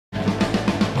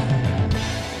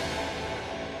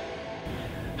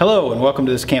Hello and welcome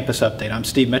to this campus update. I'm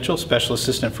Steve Mitchell, Special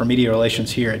Assistant for Media Relations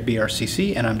here at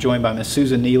BRCC, and I'm joined by Ms.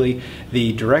 Susan Nealy,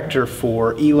 the Director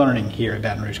for eLearning here at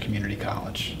Baton Rouge Community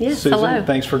College. Yes, Susan, hello.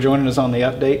 Thanks for joining us on the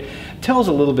update. Tell us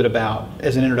a little bit about,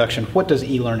 as an introduction, what does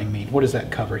eLearning mean? What does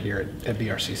that cover here at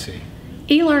BRCC?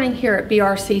 eLearning here at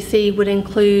BRCC would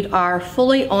include our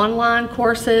fully online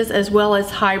courses as well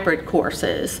as hybrid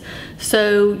courses.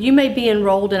 So you may be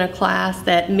enrolled in a class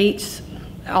that meets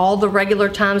all the regular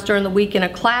times during the week in a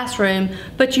classroom,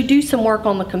 but you do some work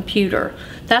on the computer.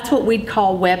 That's what we'd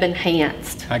call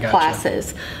web-enhanced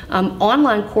classes.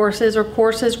 Online courses are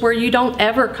courses where you don't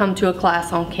ever come to a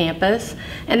class on campus.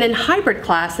 And then hybrid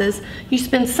classes, you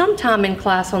spend some time in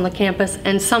class on the campus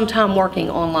and some time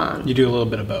working online. You do a little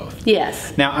bit of both.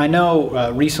 Yes. Now, I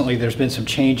know recently there's been some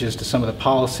changes to some of the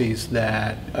policies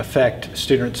that affect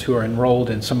students who are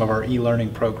enrolled in some of our e-learning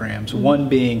programs. Mm-hmm. One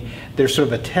being there's sort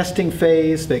of a testing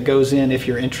phase that goes in if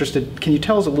you're interested. Can you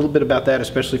tell us a little bit about that,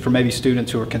 especially for maybe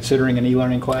students who are considering an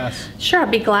e-learning class? Sure,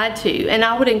 I'd be glad to. And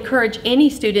I would encourage any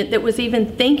student that was even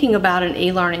thinking about an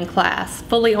e-learning class,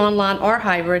 fully online or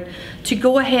hybrid, to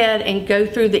go ahead and go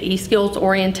through the eSkills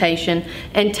orientation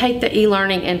and take the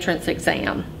e-learning entrance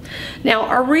exam. Now,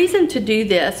 our reason to do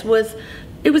this was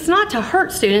it was not to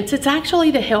hurt students, it's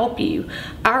actually to help you.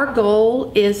 Our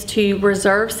goal is to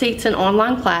reserve seats in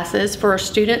online classes for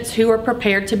students who are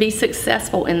prepared to be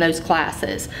successful in those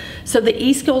classes. So the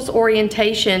eSkills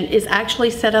orientation is actually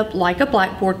set up like a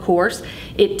Blackboard course.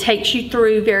 It takes you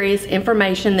through various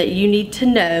information that you need to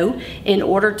know in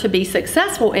order to be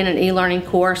successful in an e-learning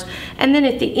course. And then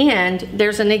at the end,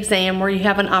 there's an exam where you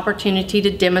have an opportunity to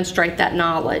demonstrate that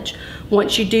knowledge.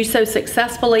 Once you do so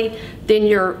successfully, then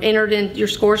your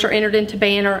scores are entered into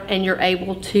Banner and you're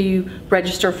able to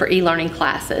register for e-learning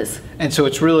classes. And so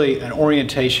it's really an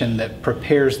orientation that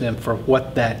prepares them for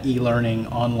what that e-learning,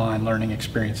 online learning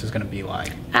experience is going to be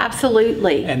like.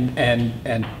 Absolutely.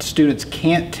 And students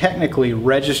can't technically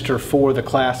register for the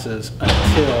classes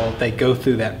until they go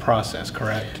through that process,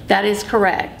 correct? That is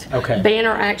correct. Okay.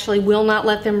 Banner actually will not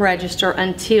let them register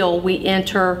until we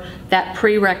enter that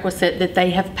prerequisite that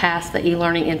they have passed the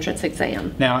e-learning entrance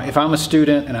exam. Now, if I'm a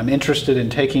student and I'm interested in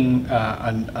taking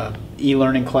an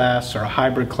e-learning class or a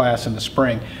hybrid class in the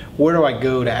spring, where do I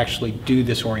go to actually do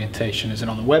this orientation? Is it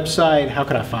on the website? How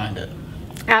could I find it?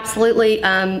 Absolutely.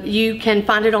 You can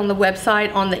find it on the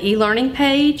website on the e-learning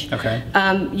page. Okay.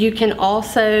 You can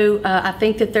also, I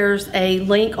think that there's a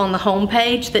link on the home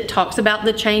page that talks about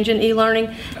the change in e-learning,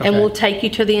 and will take you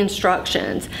to the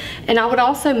instructions. And I would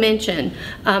also mention,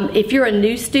 if you're a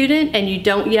new student and you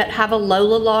don't yet have a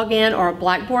Lola login or a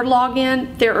Blackboard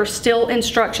login, there are still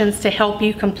instructions to help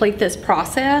you complete this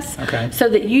process, so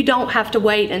that you don't have to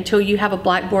wait until you have a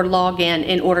Blackboard login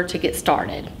in order to get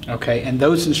started. Okay, and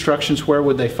those instructions, where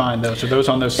would they find those? Are those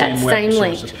on those same web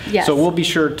sources? Yes. So we'll be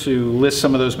sure to list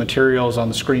some of those materials on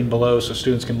the screen below so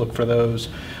students can look for those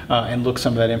and look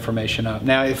some of that information up.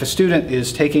 Now, if a student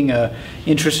is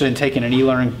interested in taking an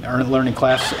e-learning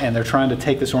class and they're trying to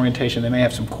take this orientation, they may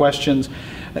have some questions.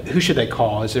 Who should they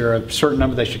call? Is there a certain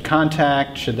number they should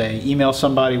contact? Should they email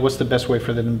somebody? What's the best way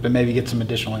for them to maybe get some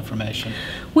additional information?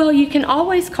 Well, you can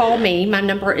always call me. My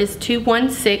number is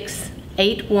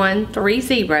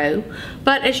 216-8130,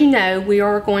 but as you know, we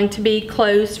are going to be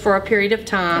closed for a period of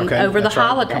time over the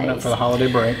holidays. Coming up for the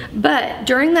holiday break. But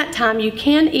during that time, you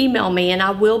can email me, and I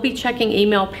will be checking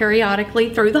email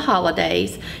periodically through the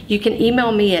holidays. You can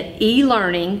email me at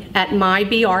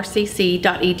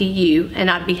elearning@mybrcc.edu, and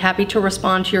I'd be happy to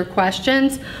respond to your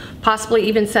questions, possibly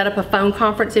even set up a phone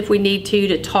conference if we need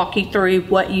to talk you through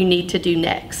what you need to do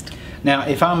next. Now,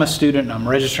 if I'm a student and I'm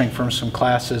registering for some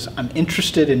classes, I'm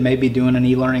interested in maybe doing an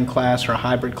e-learning class or a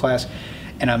hybrid class,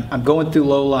 and I'm going through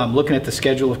Lola, I'm looking at the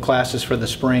schedule of classes for the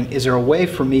spring. Is there a way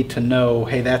for me to know,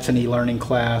 hey, that's an e-learning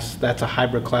class, that's a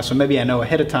hybrid class, so maybe I know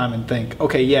ahead of time and think,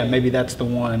 okay, yeah, maybe that's the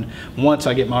one. Once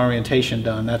I get my orientation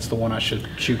done, that's the one I should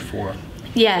shoot for.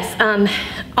 Yes,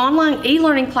 online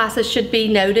e-learning classes should be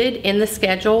noted in the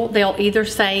schedule. They'll either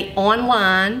say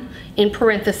online in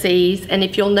parentheses, and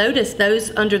if you'll notice,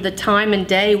 those under the time and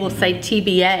day will say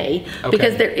TBA,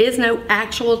 because there is no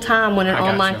actual time when an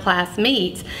online class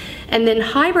meets. And then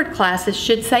hybrid classes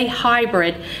should say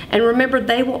hybrid, and remember,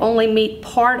 they will only meet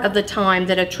part of the time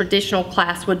that a traditional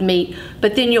class would meet,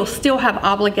 but then you'll still have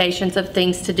obligations of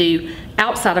things to do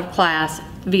outside of class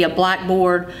via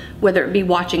Blackboard, whether it be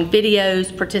watching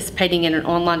videos, participating in an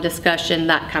online discussion,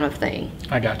 that kind of thing.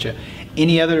 I gotcha.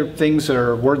 Any other things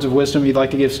or words of wisdom you'd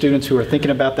like to give students who are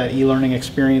thinking about that e-learning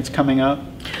experience coming up?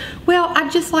 Well,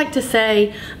 I'd just like to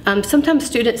say sometimes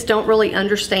students don't really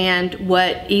understand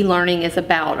what e-learning is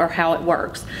about or how it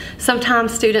works.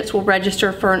 Sometimes students will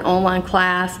register for an online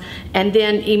class and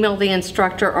then email the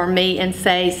instructor or me and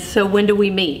say, so when do we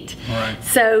meet? Right.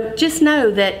 So just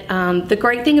know that the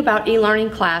great thing about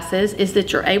e-learning classes is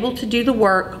that you're able to do the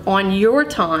work on your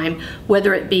time,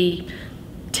 whether it be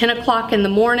 10 o'clock in the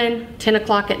morning, 10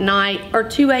 o'clock at night, or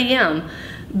 2 a.m.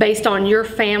 based on your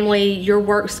family, your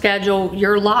work schedule,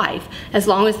 your life, as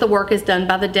long as the work is done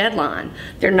by the deadline.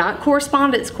 They're not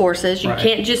correspondence courses. You Right.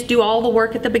 can't just do all the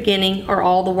work at the beginning or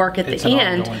all the work at the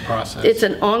end. It's an ongoing process. It's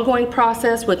an ongoing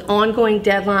process with ongoing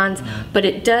deadlines, but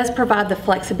it does provide the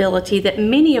flexibility that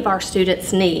many of our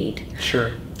students need.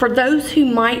 Sure. For those who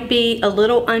might be a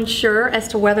little unsure as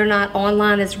to whether or not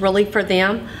online is really for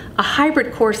them, a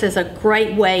hybrid course is a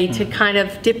great way to kind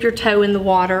of dip your toe in the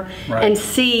water Right. and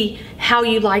see how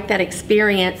you like that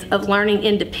experience of learning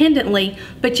independently,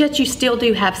 but yet you still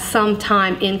do have some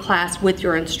time in class with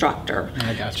your instructor.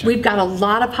 I gotcha. We've got a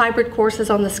lot of hybrid courses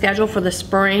on the schedule for the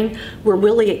spring. We're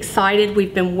really excited.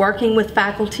 We've been working with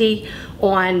faculty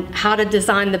on how to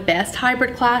design the best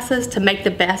hybrid classes to make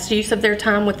the best use of their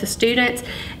time with the students,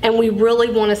 and we really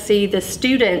want to see the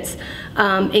students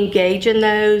engage in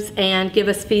those and give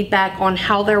us feedback on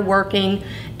how they're working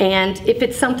and if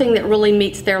it's something that really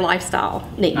meets their lifestyle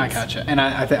needs. I gotcha. And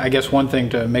I guess one thing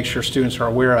to make sure students are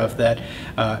aware of that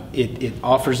it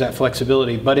offers that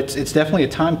flexibility, but it's definitely a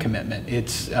time commitment.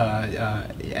 It's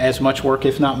as much work,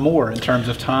 if not more, in terms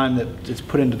of time that is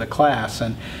put into the class.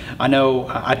 And I know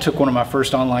I took one of my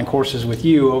first online courses with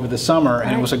you over the summer,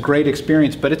 and it was a great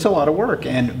experience, but it's a lot of work.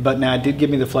 But now it did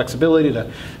give me the flexibility to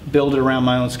build it around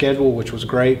my own schedule, which was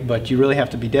great, but you really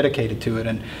have to be dedicated to it.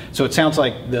 And so it sounds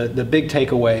like the big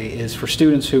takeaway is for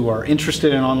students who are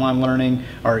interested in online learning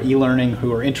or e-learning,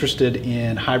 who are interested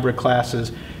in hybrid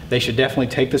classes, they should definitely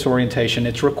take this orientation.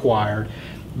 It's required.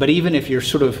 But even if you're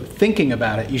sort of thinking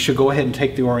about it, you should go ahead and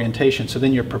take the orientation, so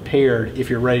then you're prepared if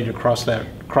you're ready to cross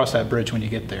that bridge when you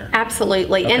get there.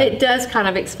 Absolutely. Okay. And it does kind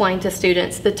of explain to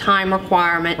students the time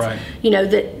requirements. Right. You know,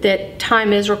 that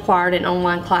time is required in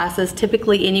online classes,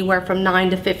 typically anywhere from 9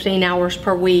 to 15 hours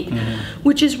per week,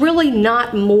 which is really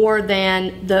not more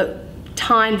than the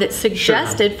time that's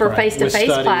suggested for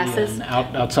face-to-face classes. And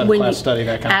outside of class study,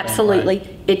 that kind of thing. Absolutely.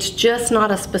 Right. It's just not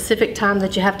a specific time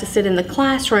that you have to sit in the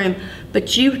classroom,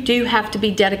 but you do have to be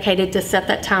dedicated to set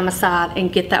that time aside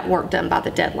and get that work done by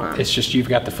the deadline. It's just you've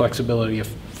got the flexibility of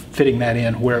fitting that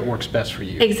in where it works best for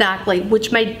you. Exactly,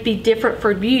 which may be different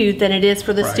for you than it is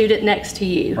for the Right. student next to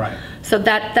you. Right. So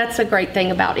that's a great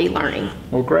thing about e-learning.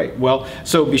 Well, great. Well,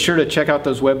 so be sure to check out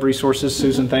those web resources.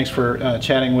 Susan, thanks for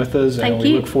chatting with us. And Thank we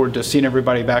you. look forward to seeing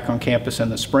everybody back on campus in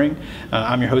the spring.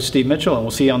 I'm your host, Steve Mitchell, and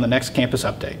we'll see you on the next Campus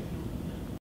Update.